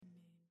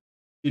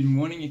Good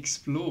morning,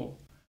 Explore.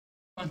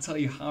 I can't tell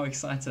you how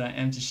excited I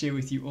am to share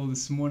with you all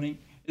this morning.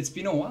 It's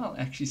been a while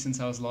actually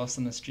since I was last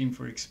on the stream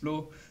for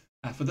Explore.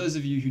 For those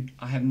of you who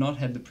I have not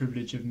had the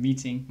privilege of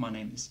meeting, my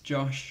name is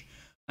Josh.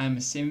 I'm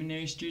a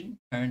seminary student,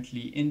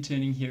 currently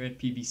interning here at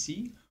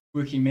PBC,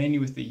 working mainly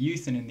with the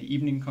youth and in the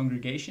evening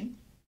congregation.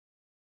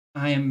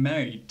 I am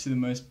married to the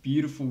most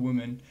beautiful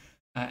woman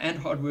and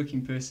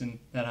hardworking person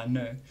that I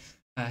know.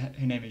 Her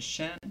name is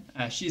Shan.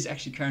 She is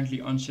actually currently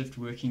on shift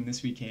working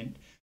this weekend,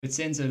 but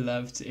sends her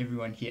love to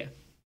everyone here.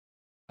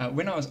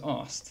 When I was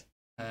asked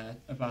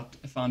about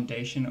a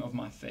foundation of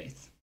my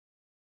faith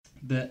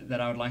that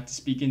I would like to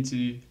speak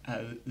into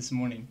this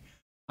morning,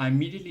 I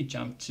immediately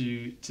jumped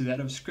to that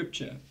of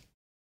Scripture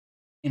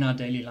in our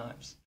daily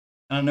lives.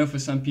 And I know for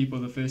some people,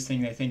 the first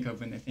thing they think of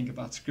when they think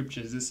about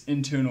Scripture is this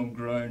internal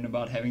groan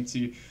about having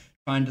to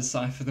try and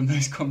decipher the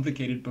most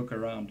complicated book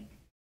around.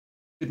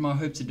 But my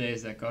hope today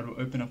is that God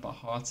will open up our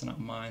hearts and our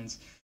minds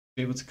to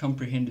be able to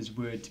comprehend His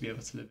Word, to be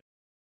able to live.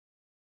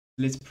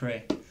 Let's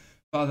pray.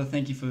 Father,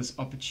 thank you for this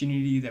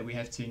opportunity that we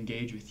have to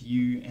engage with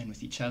you and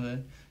with each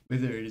other,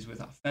 whether it is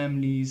with our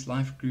families,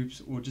 life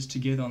groups, or just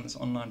together on this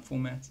online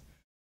format.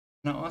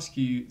 And I ask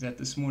you that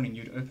this morning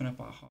you'd open up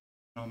our hearts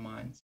and our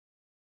minds,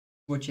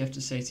 what you have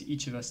to say to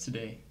each of us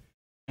today,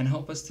 and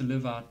help us to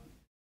live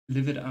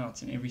it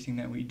out in everything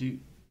that we do.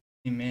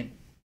 Amen.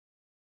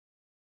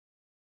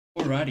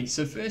 Alrighty,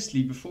 so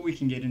firstly, before we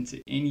can get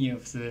into any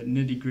of the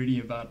nitty-gritty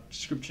about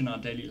Scripture in our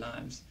daily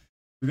lives,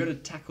 we've got to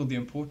tackle the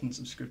importance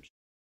of Scripture.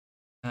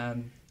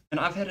 And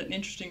I've had an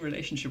interesting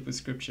relationship with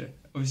Scripture,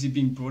 obviously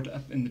being brought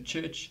up in the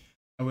church,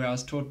 where I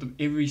was taught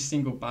every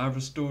single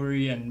Bible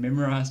story and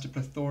memorized a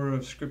plethora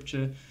of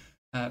Scripture.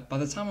 By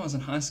the time I was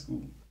in high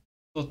school,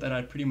 I thought that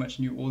I pretty much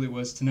knew all there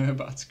was to know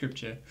about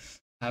Scripture.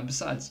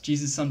 Besides,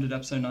 Jesus summed it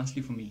up so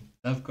nicely for me: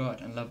 love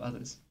God and love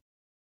others.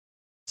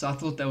 So I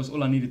thought that was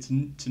all I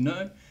needed to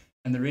know,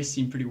 and the rest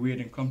seemed pretty weird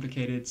and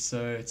complicated,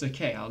 so it's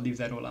okay, I'll leave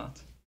that all out.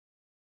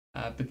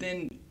 But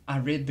then I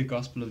read the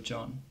Gospel of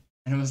John,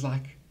 and it was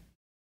like,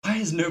 why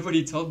has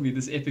nobody told me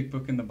this epic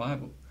book in the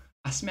Bible?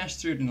 I smashed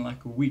through it in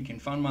like a week and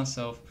found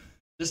myself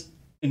just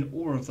in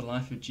awe of the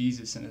life of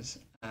Jesus and his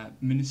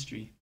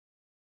ministry.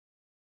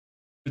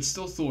 But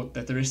still thought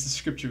that the rest of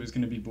Scripture was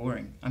going to be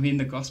boring. I mean,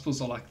 the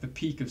Gospels are like the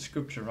peak of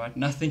Scripture, right?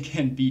 Nothing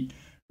can beat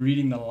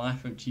reading the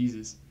life of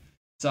Jesus.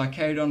 So I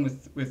carried on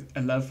with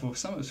a love for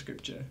some of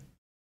Scripture.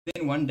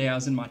 Then one day I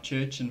was in my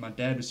church and my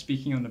dad was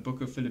speaking on the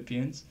book of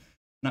Philippians,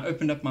 and I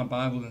opened up my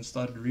Bible and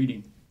started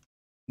reading.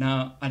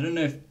 Now, I don't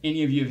know if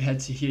any of you have had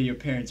to hear your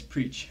parents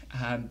preach,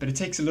 but it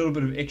takes a little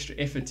bit of extra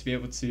effort to be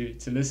able to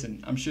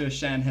listen. I'm sure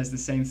Shan has the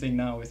same thing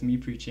now with me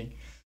preaching.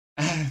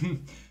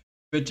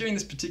 But during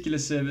this particular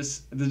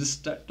service, the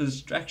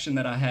distraction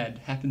that I had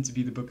happened to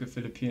be the book of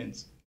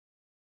Philippians.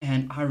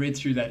 And I read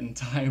through that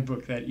entire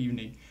book that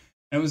evening.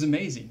 And it was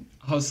amazing.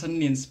 I was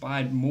suddenly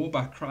inspired more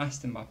by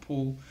Christ than by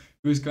Paul,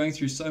 who was going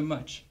through so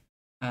much,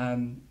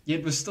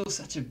 yet was still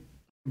such a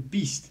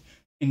beast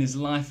in his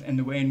life and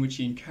the way in which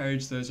he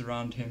encouraged those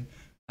around him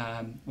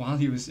while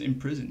he was in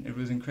prison. It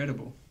was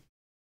incredible.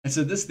 And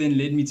so this then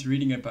led me to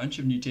reading a bunch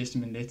of New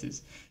Testament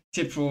letters,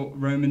 except for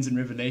Romans and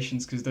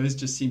Revelations, because those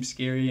just seemed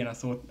scary, and I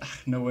thought,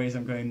 no ways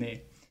I'm going there.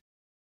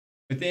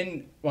 But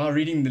then, while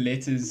reading the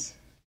letters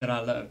that I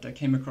loved, I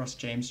came across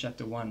James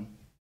chapter 1,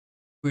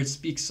 where it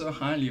speaks so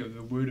highly of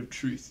the word of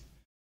truth,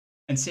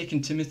 and 2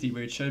 Timothy,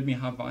 where it showed me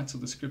how vital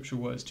the Scripture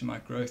was to my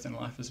growth and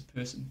life as a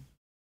person.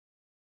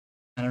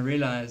 And I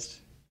realized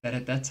that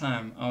at that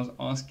time I was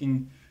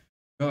asking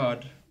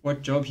God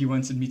what job He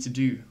wanted me to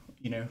do,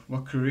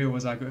 what career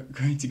was I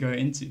going to go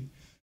into.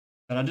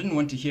 But I didn't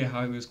want to hear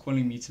how He was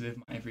calling me to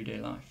live my everyday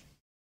life.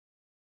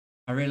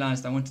 I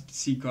realized I wanted to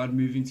see God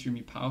moving through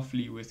me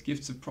powerfully with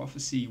gifts of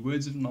prophecy,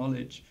 words of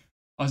knowledge.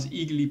 I was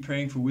eagerly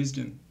praying for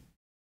wisdom.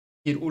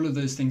 Yet all of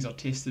those things are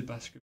tested by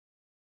Scripture.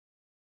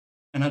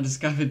 And I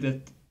discovered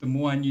that the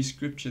more I knew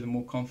Scripture, the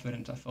more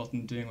confident I felt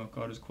in doing what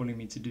God was calling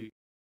me to do,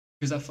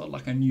 because I felt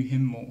like I knew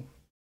Him more.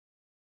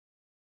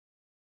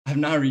 I've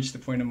now reached the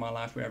point in my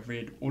life where I've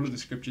read all of the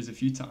Scriptures a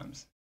few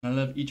times, and I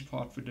love each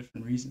part for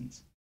different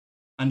reasons.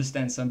 I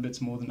understand some bits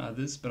more than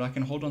others, but I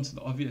can hold on to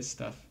the obvious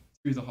stuff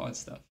through the hard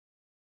stuff.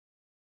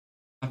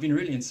 I've been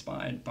really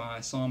inspired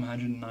by Psalm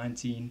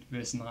 119,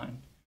 verse 9.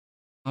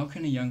 How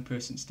can a young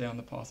person stay on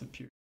the path of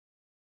purity?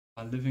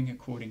 By living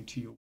according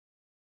to your will.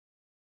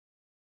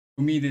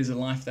 For me, there's a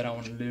life that I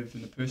want to live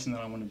and the person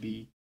that I want to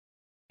be.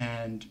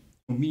 And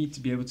for me to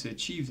be able to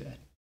achieve that,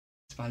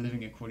 it's by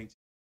living according to.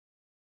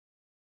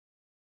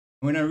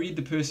 When I read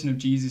the person of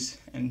Jesus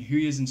and who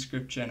He is in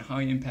Scripture and how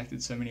He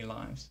impacted so many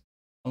lives,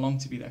 I long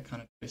to be that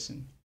kind of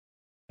person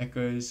that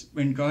goes,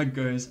 when God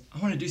goes, I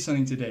want to do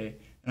something today,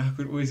 and I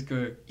could always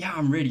go, yeah,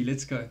 I'm ready,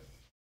 let's go.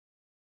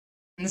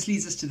 And this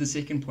leads us to the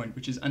second point,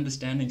 which is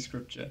understanding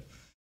Scripture.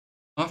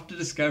 After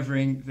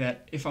discovering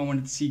that if I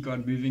wanted to see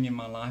God moving in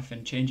my life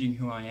and changing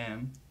who I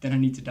am, then I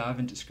need to dive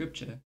into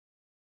Scripture,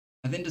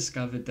 I then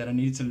discovered that I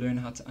needed to learn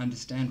how to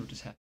understand what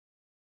is happening.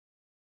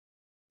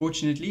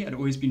 Fortunately, I'd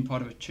always been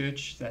part of a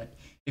church that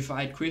If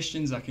I had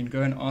questions, I can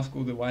go and ask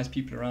all the wise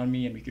people around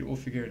me and we could all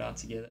figure it out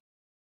together.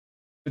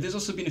 But there's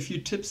also been a few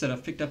tips that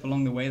I've picked up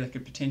along the way that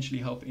could potentially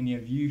help any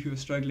of you who are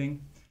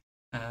struggling,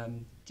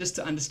 just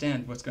to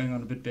understand what's going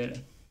on a bit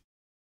better.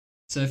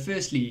 So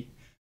firstly,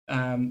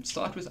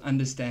 start with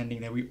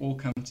understanding that we all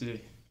come to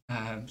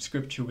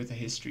scripture with a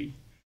history,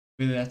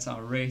 whether that's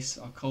our race,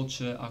 our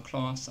culture, our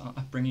class, our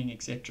upbringing,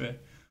 etc.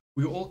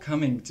 We're all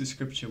coming to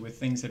scripture with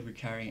things that we're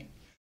carrying.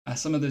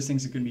 Some of those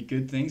things are going to be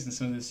good things, and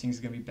some of those things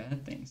are going to be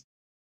bad things.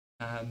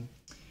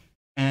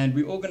 And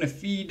we're all going to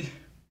feed.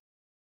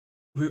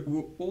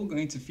 We're all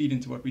going to feed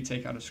into what we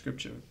take out of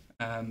scripture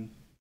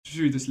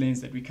through this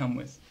lens that we come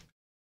with.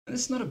 And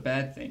this is not a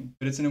bad thing,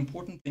 but it's an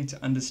important thing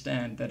to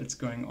understand that it's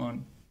going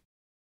on.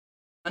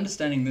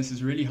 Understanding this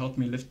has really helped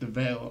me lift the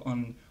veil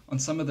on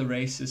some of the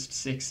racist,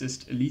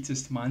 sexist,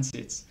 elitist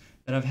mindsets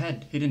that I've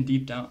had hidden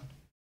deep down,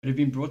 that have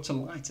been brought to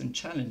light and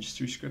challenged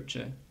through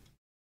scripture.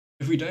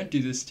 If we don't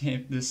do this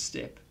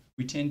step,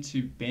 we tend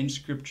to bend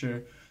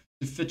scripture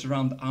to fit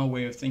around our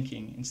way of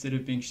thinking instead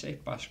of being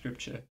shaped by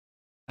scripture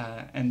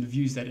and the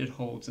views that it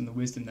holds and the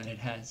wisdom that it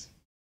has.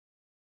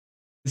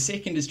 The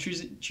second is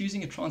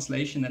choosing a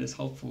translation that is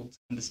helpful to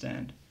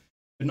understand,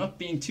 but not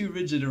being too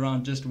rigid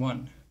around just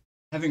one.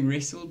 Having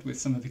wrestled with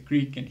some of the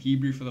Greek and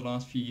Hebrew for the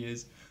last few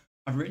years,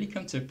 I've really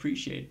come to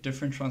appreciate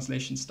different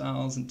translation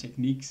styles and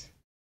techniques.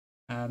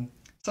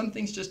 Some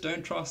things just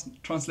don't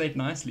translate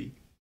nicely.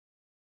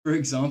 For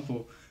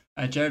example,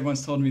 Jared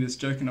once told me this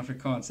joke in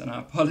Afrikaans, and I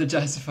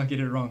apologize if I get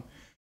it wrong.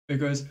 It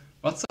goes,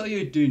 "Wat sal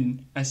jy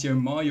doen as jou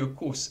ma jou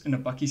kos in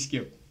 'n bakkie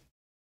skep?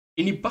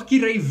 En die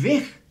bakkie ry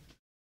weg."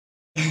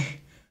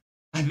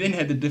 I then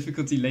had the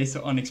difficulty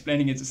later on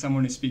explaining it to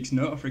someone who speaks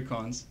no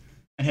Afrikaans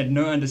and had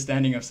no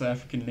understanding of South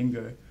African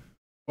lingo.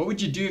 What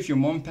would you do if your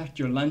mom packed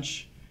your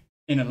lunch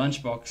in a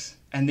lunchbox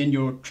and then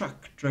your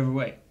truck drove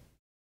away?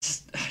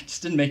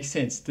 Just didn't make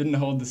sense, didn't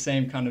hold the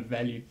same kind of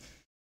value.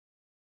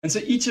 And so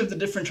each of the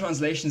different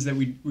translations that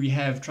we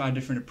have try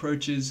different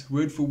approaches,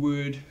 word for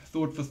word,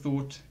 thought for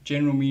thought,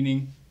 general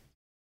meaning,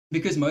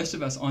 because most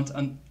of us aren't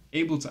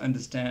able to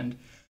understand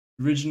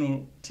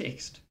original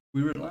text.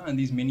 We rely on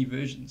these many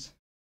versions.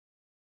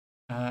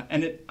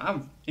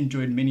 I've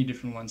enjoyed many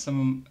different ones.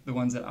 Some of the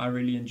ones that I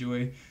really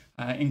enjoy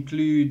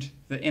include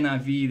the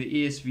NIV, the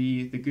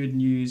ESV, the Good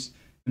News,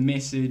 the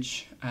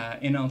Message,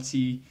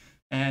 NLT,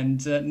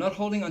 and not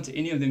holding on to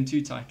any of them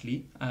too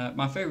tightly.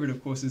 My favorite,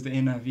 of course, is the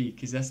NIV,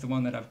 because that's the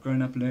one that I've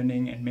grown up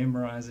learning and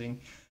memorizing.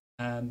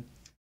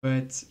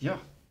 But yeah,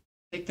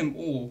 take them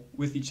all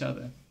with each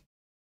other.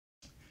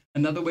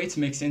 Another way to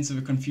make sense of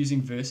a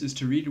confusing verse is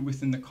to read it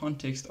within the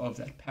context of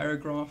that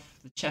paragraph,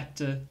 the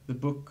chapter, the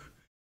book,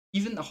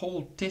 even the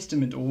whole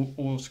Testament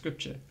or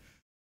Scripture.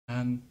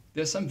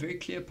 There are some very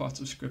clear parts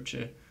of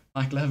Scripture,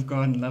 like love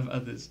God and love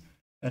others,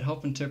 that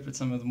help interpret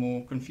some of the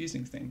more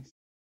confusing things.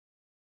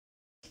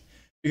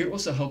 It can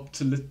also help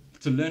to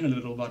learn a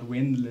little about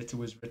when the letter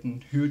was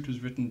written, who it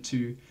was written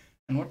to,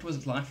 and what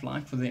was life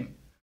like for them.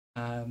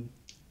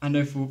 I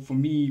know for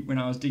me, when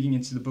I was digging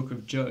into the book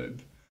of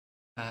Job,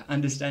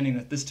 understanding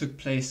that this took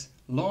place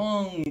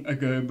long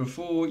ago,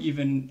 before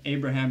even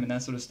Abraham and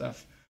that sort of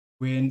stuff,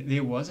 when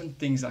there wasn't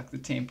things like the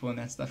temple and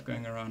that stuff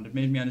going around, it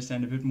made me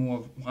understand a bit more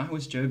of why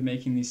was Job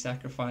making these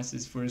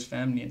sacrifices for his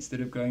family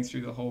instead of going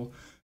through the whole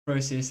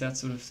process, that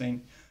sort of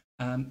thing.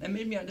 And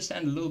made me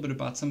understand a little bit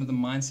about some of the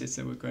mindsets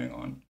that were going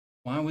on.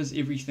 Why was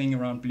everything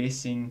around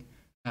blessing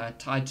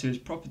tied to his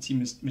property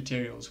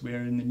materials,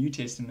 where in the New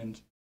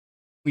Testament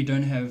we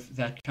don't have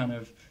that kind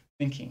of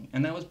thinking?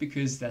 And that was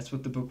because that's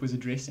what the book was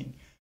addressing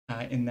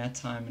in that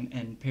time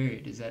and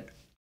period, is that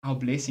our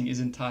blessing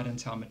isn't tied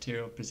into our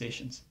material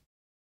possessions.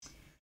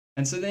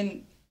 And so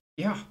then,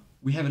 yeah,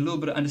 we have a little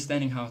bit of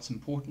understanding how it's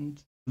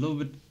important,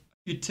 a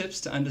few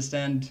tips to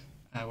understand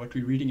what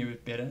we're reading a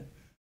bit better.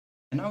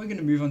 And now we're going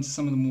to move on to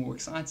some of the more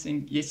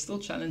exciting, yet still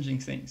challenging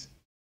things.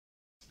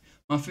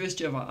 My first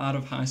year out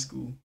of high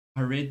school,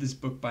 I read this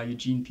book by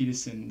Eugene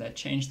Peterson that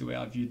changed the way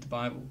I viewed the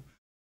Bible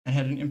and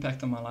had an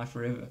impact on my life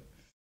forever.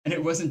 And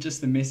it wasn't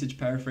just the Message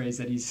paraphrase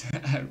that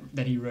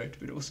he wrote,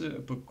 but also a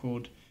book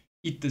called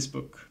Eat This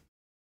Book,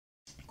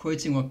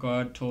 quoting what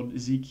God told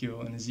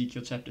Ezekiel in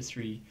Ezekiel chapter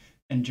 3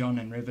 and John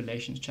in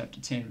Revelation chapter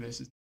 10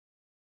 verses.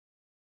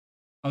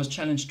 I was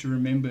challenged to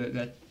remember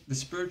that the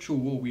spiritual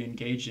war we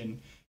engage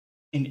in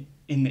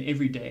the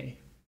everyday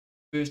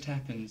first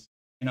happens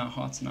in our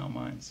hearts and our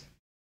minds.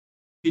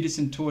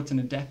 Peterson taught an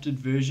adapted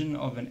version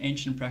of an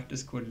ancient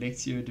practice called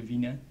Lectio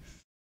Divina,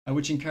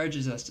 which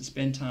encourages us to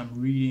spend time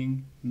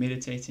reading,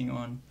 meditating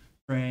on,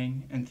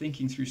 praying, and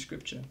thinking through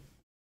Scripture.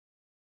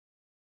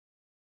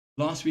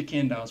 Last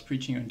weekend, I was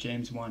preaching on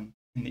James 1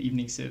 in the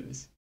evening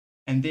service,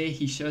 and there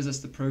he shows us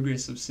the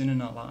progress of sin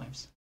in our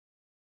lives.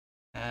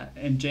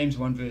 And James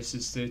 1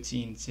 verses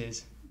 13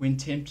 says, "When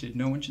tempted,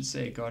 no one should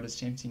say, 'God is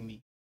tempting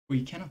me,' for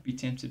he cannot be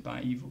tempted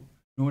by evil,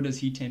 nor does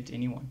he tempt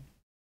anyone.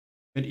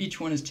 But each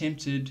one is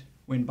tempted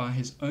when by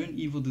his own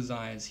evil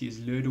desires he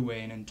is lured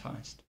away and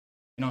enticed.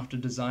 And after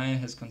desire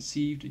has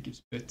conceived, it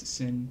gives birth to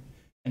sin,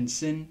 and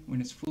sin,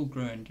 when it's full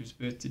grown, gives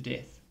birth to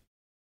death."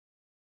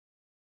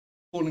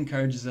 Paul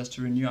encourages us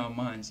to renew our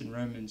minds in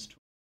Romans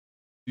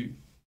 2. And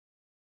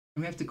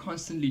we have to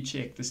constantly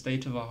check the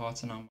state of our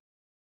hearts and our minds.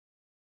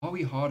 Are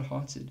we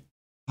hard-hearted?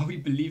 Are we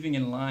believing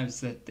in lives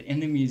that the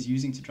enemy is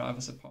using to drive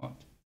us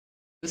apart?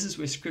 This is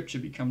where scripture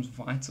becomes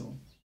vital.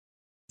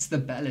 It's the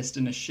ballast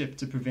in a ship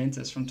to prevent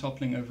us from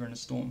toppling over in a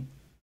storm.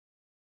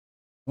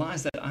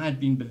 Lies that I had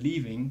been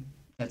believing,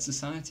 that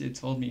society had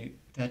told me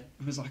that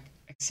it was like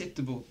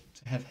acceptable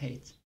to have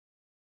hate,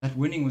 that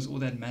winning was all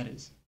that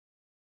matters,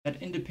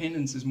 that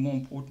independence is more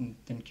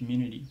important than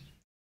community.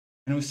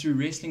 And it was through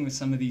wrestling with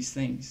some of these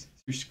things,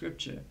 through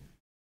scripture,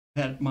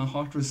 that my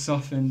heart was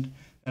softened,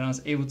 that I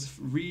was able to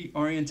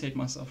reorientate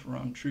myself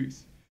around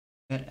truth,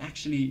 that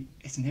actually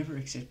it's never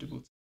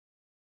acceptable,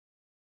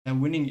 that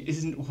winning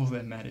isn't all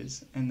that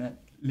matters, and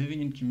that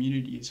living in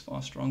community is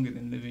far stronger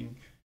than living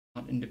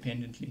out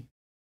independently.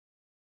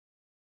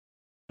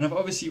 And I've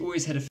obviously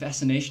always had a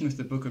fascination with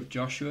the book of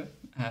Joshua,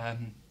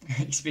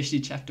 especially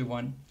chapter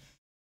 1.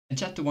 And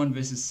chapter 1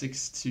 verses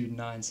 6 to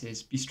 9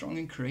 says, "Be strong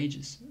and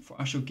courageous, for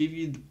I shall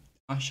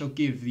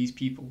give these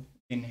people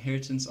the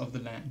inheritance of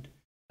the land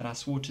that I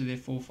swore to their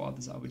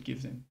forefathers I would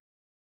give them.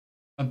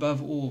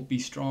 Above all, be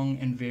strong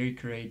and very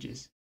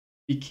courageous.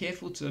 Be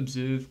careful to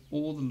observe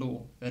all the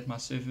law that my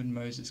servant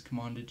Moses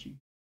commanded you.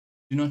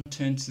 Do not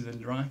turn to the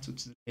right or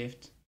to the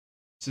left,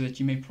 so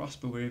that you may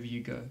prosper wherever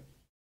you go.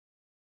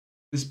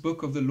 This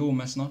book of the law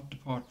must not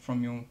depart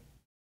from your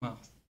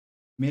mouth.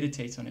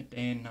 Meditate on it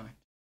day and night,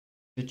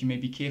 so that you may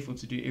be careful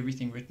to do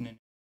everything written in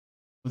it.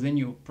 For then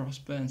you will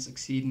prosper and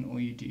succeed in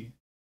all you do.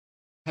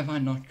 Have I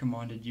not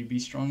commanded you, be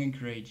strong and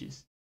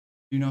courageous?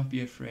 Do not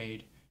be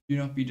afraid, do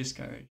not be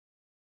discouraged,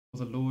 for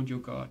the Lord your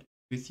God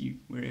is with you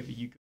wherever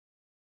you go."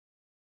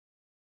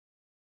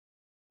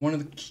 One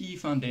of the key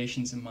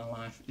foundations in my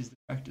life is the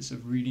practice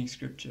of reading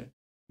scripture,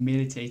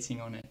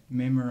 meditating on it,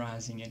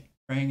 memorizing it,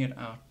 praying it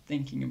out,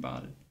 thinking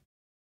about it.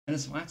 And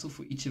it's vital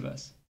for each of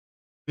us.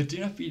 But do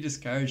not be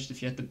discouraged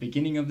if you're at the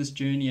beginning of this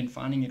journey and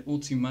finding it all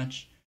too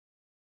much.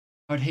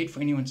 I would hate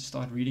for anyone to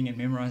start reading and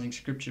memorizing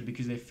scripture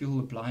because they feel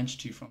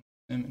obliged to from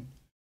the sermon.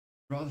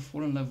 Rather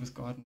fall in love with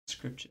God and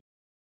scripture.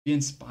 Be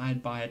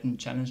inspired by it and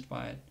challenged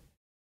by it.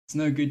 It's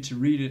no good to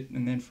read it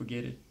and then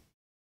forget it.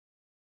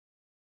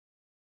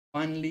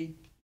 Finally,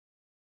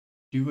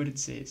 do what it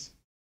says.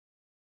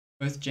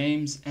 Both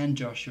James and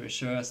Joshua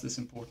show us this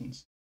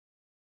importance.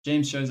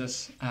 James shows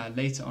us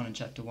later on in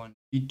chapter 1,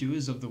 be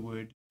doers of the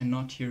word and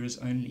not hearers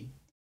only.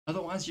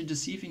 Otherwise, you're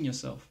deceiving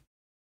yourself.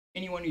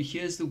 Anyone who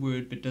hears the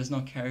word but does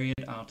not carry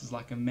it out is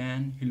like a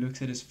man who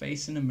looks at his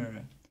face in a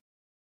mirror.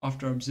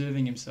 After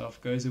observing himself,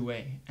 goes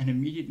away and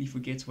immediately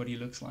forgets what he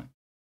looks like.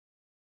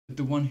 But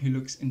the one who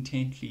looks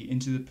intently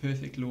into the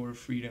perfect law of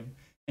freedom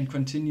and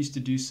continues to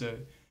do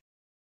so,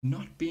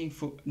 not being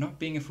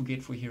a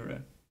forgetful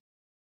hearer,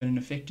 but an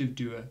effective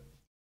doer,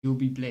 he will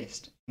be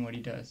blessed in what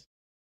he does.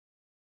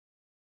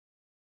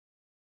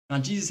 Now,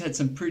 Jesus had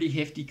some pretty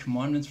hefty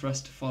commandments for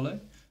us to follow.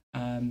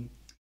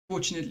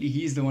 Fortunately,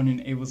 he's the one who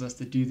enables us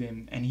to do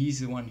them, and he's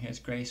the one who has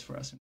grace for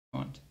us when we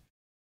can't.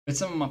 But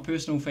some of my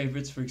personal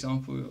favorites, for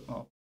example,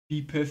 are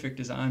be perfect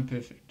as I am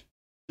perfect.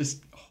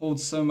 Just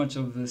holds so much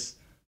of this,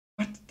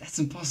 what? That's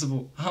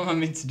impossible. How am I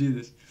meant to do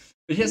this?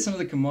 But here's some of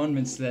the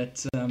commandments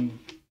that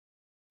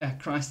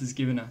Christ has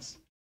given us.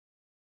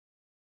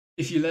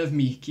 If you love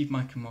me, keep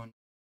my commandments.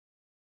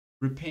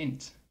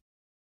 Repent,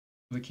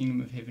 for the kingdom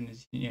of heaven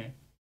is near.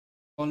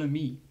 Follow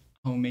me,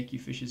 I will make you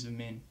fishers of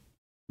men.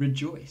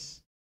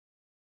 Rejoice.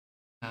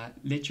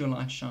 Let your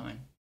light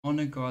shine.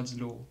 Honor God's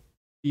law.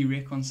 Be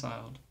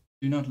reconciled.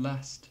 Do not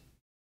lust.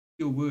 Keep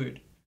your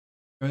word.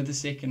 Go the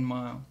second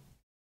mile.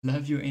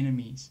 Love your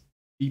enemies.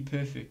 Be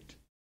perfect.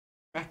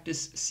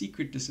 Practice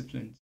secret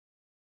disciplines.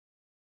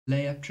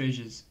 Lay up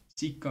treasures.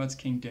 Seek God's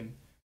kingdom.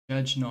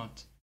 Judge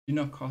not. Do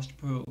not cast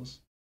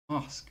pearls.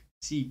 Ask,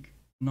 seek,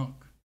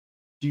 knock.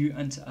 Do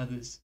unto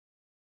others.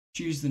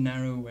 Choose the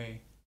narrow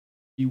way.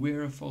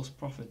 Beware of false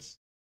prophets.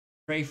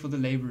 Pray for the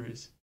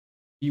laborers.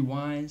 Be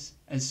wise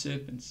as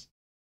serpents.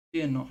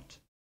 Fear not.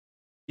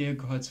 Hear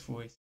God's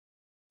voice.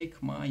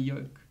 Take my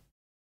yoke.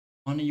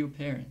 Honor your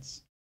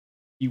parents.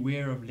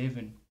 Beware of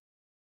leaven.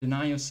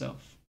 Deny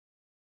yourself.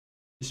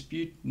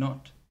 Dispute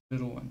not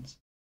little ones.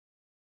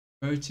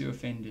 Go to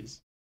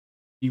offenders.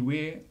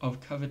 Beware of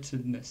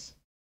covetousness.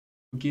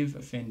 Forgive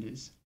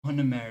offenders.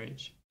 Honor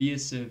marriage. Be a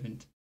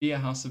servant. Be a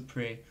house of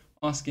prayer.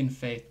 Ask in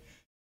faith.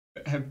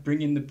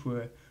 Bring in the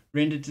poor.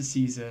 Render to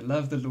Caesar.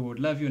 Love the Lord.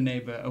 Love your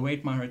neighbor.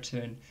 Await my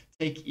return.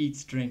 Take,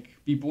 eat, drink.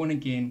 Be born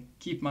again.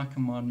 Keep my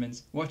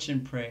commandments. Watch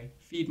and pray.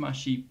 Feed my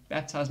sheep.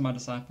 Baptize my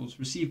disciples.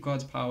 Receive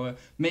God's power.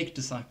 Make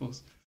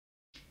disciples.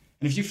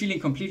 And if you're feeling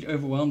completely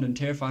overwhelmed and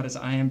terrified as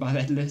I am by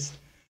that list,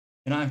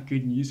 then I have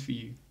good news for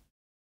you.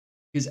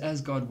 Because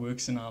as God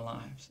works in our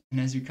lives, and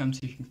as we come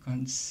to Him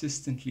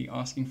consistently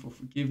asking for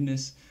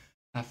forgiveness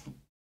for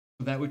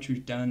that which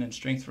we've done and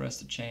strength for us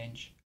to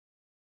change,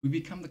 we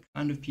become the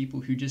kind of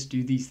people who just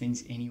do these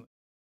things anyway.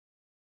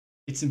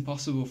 It's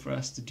impossible for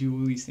us to do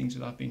all these things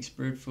without being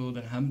spirit-filled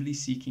and humbly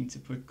seeking to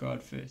put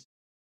God first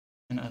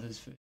and others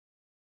first.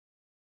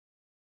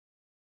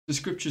 The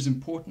scripture is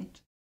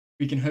important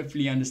We can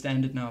hopefully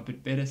understand it now a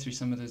bit better through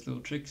some of those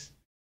little tricks.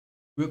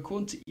 We're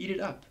called to eat it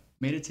up,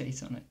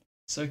 meditate on it,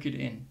 soak it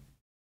in,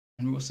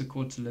 and we're also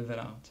called to live it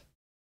out.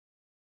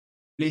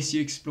 Bless you,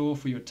 Explore,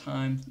 for your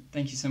time.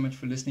 Thank you so much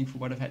for listening for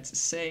what I've had to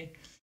say.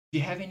 If you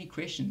have any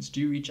questions,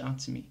 do reach out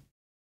to me.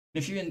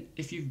 If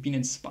you've been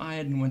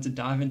inspired and want to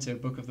dive into a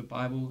book of the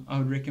Bible, I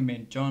would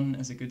recommend John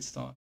as a good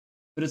start.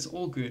 But it's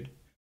all good.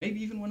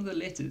 Maybe even one of the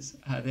letters.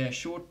 They're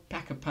short,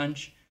 pack a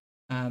punch.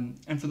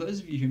 And for those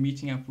of you who are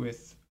meeting up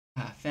with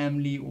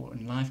family or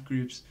in life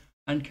groups,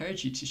 I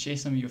encourage you to share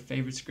some of your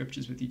favorite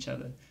scriptures with each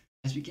other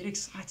as we get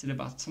excited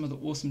about some of the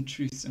awesome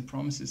truths and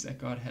promises that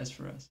God has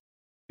for us.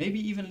 Maybe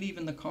even leave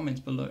in the comments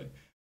below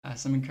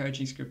some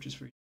encouraging scriptures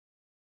for you.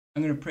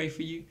 I'm going to pray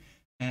for you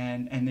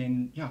and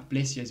then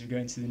bless you as we go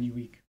into the new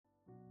week.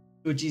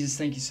 Lord Jesus,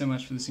 thank you so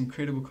much for this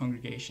incredible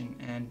congregation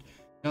and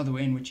the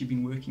way in which you've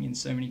been working in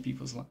so many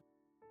people's lives.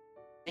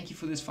 Thank you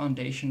for this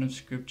foundation of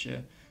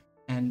scripture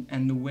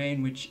and the way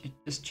in which it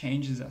just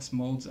changes us,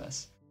 molds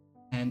us,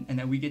 and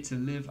that we get to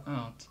live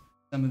out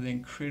some of the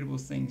incredible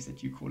things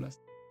that you call us.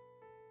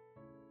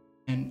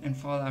 And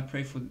Father, I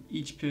pray for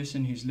each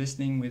person who's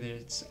listening, whether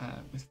it's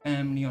with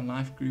family, on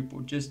life group,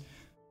 or just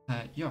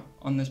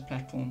on this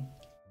platform.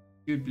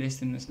 You would bless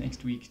them this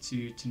next week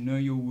to know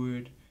your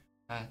word,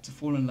 to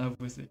fall in love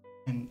with it,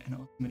 and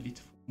ultimately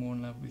to fall more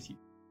in love with you.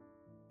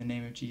 In the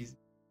name of Jesus.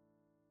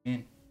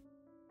 Amen.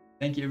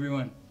 Thank you,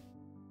 everyone.